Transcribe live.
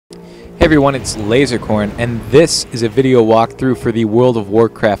Hey everyone, it's Lasercorn, and this is a video walkthrough for the World of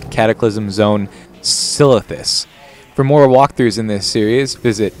Warcraft Cataclysm zone Silithus. For more walkthroughs in this series,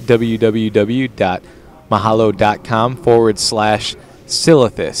 visit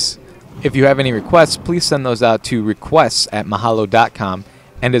www.mahalo.com/Silithus. If you have any requests, please send those out to requests@mahalo.com.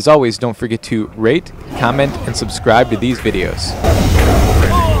 And as always, don't forget to rate, comment, and subscribe to these videos.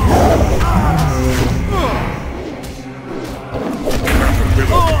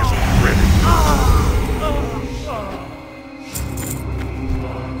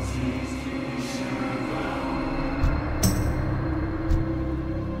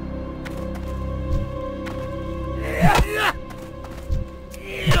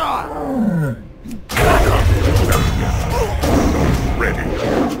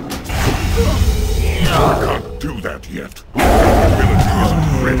 Do that yet. Ability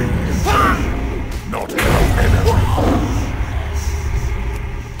isn't ready yet. Not enough energy.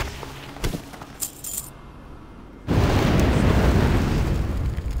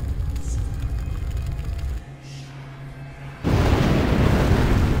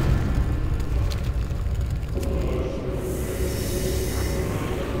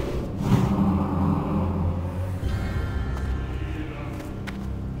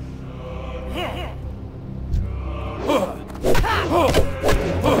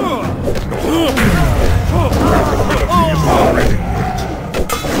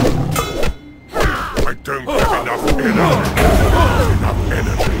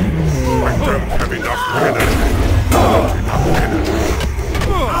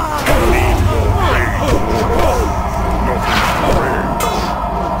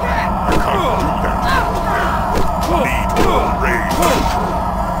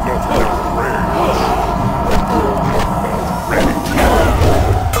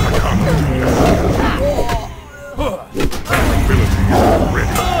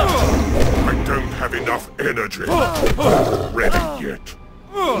 Energy. Ready yet.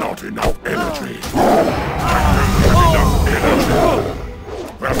 Not enough energy. I don't have enough energy.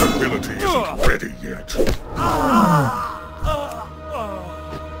 That ability isn't ready yet.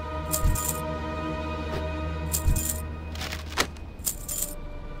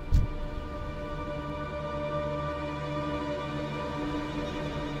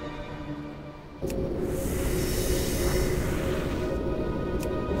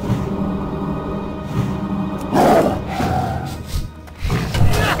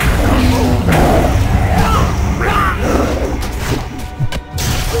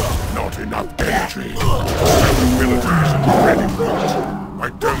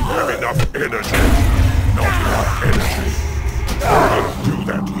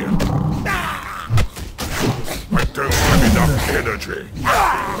 Energy.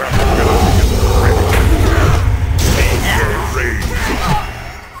 That ability isn't ready. Need your rage.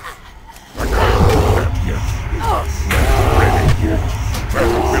 I can't do that yet. Not ready yet. That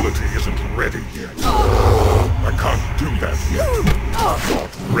ability isn't ready yet. I can't do that yet. Not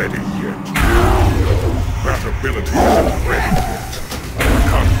ready yet. That ability isn't ready yet. I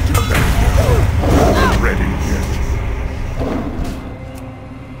can't do that yet. Not ready yet.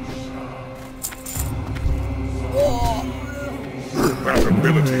 That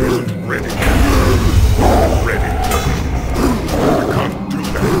ability isn't ready. Ready. I can't do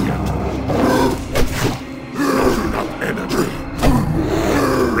that yet. Not enough energy.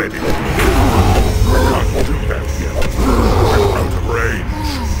 Ready. I can't do that yet. I'm out of range.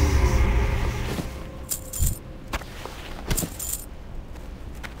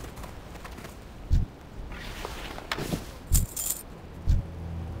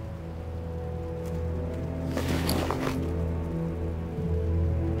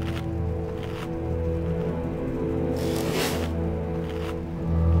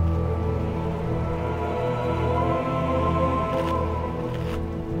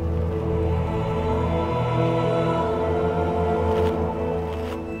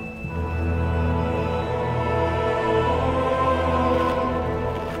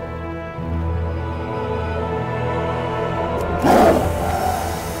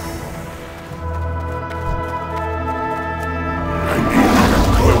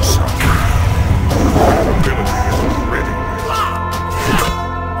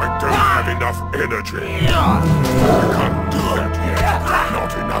 Energy. I can't do that yet.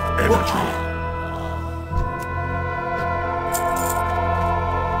 Not enough energy.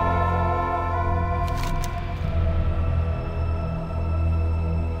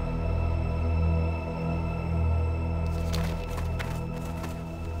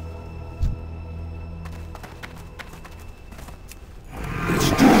 It's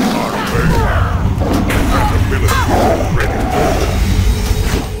too far away. That ability isn't ready.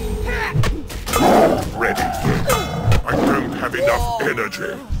 energy.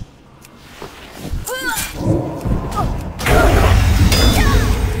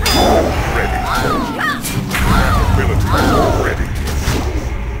 Ready. That ability isn't ready.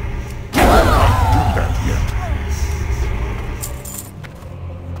 Can't do that yet.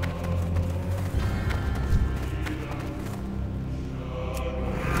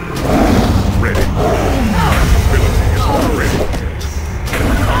 Ready. That ability isn't ready yet.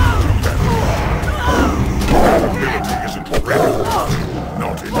 Can't do that yet. That ability isn't ready.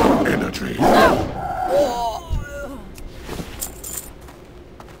 Not enough energy.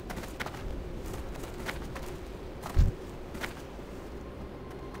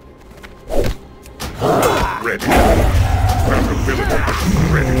 Ready. That ability isn't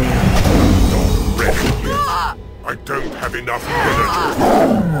ready yet. Not ready yet. I don't have enough energy.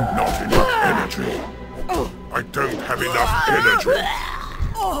 Not enough energy. I don't have enough energy.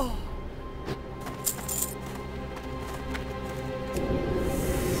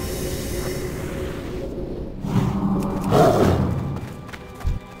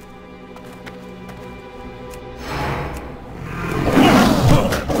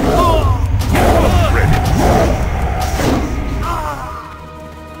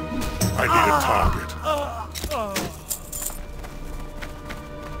 I need a target.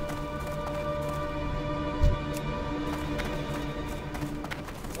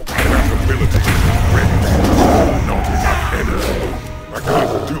 That ability isn't ready. Not enough energy. I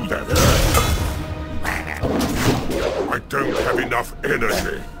can't do that. I don't have enough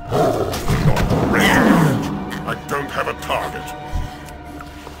energy. Not ready. I don't have a target.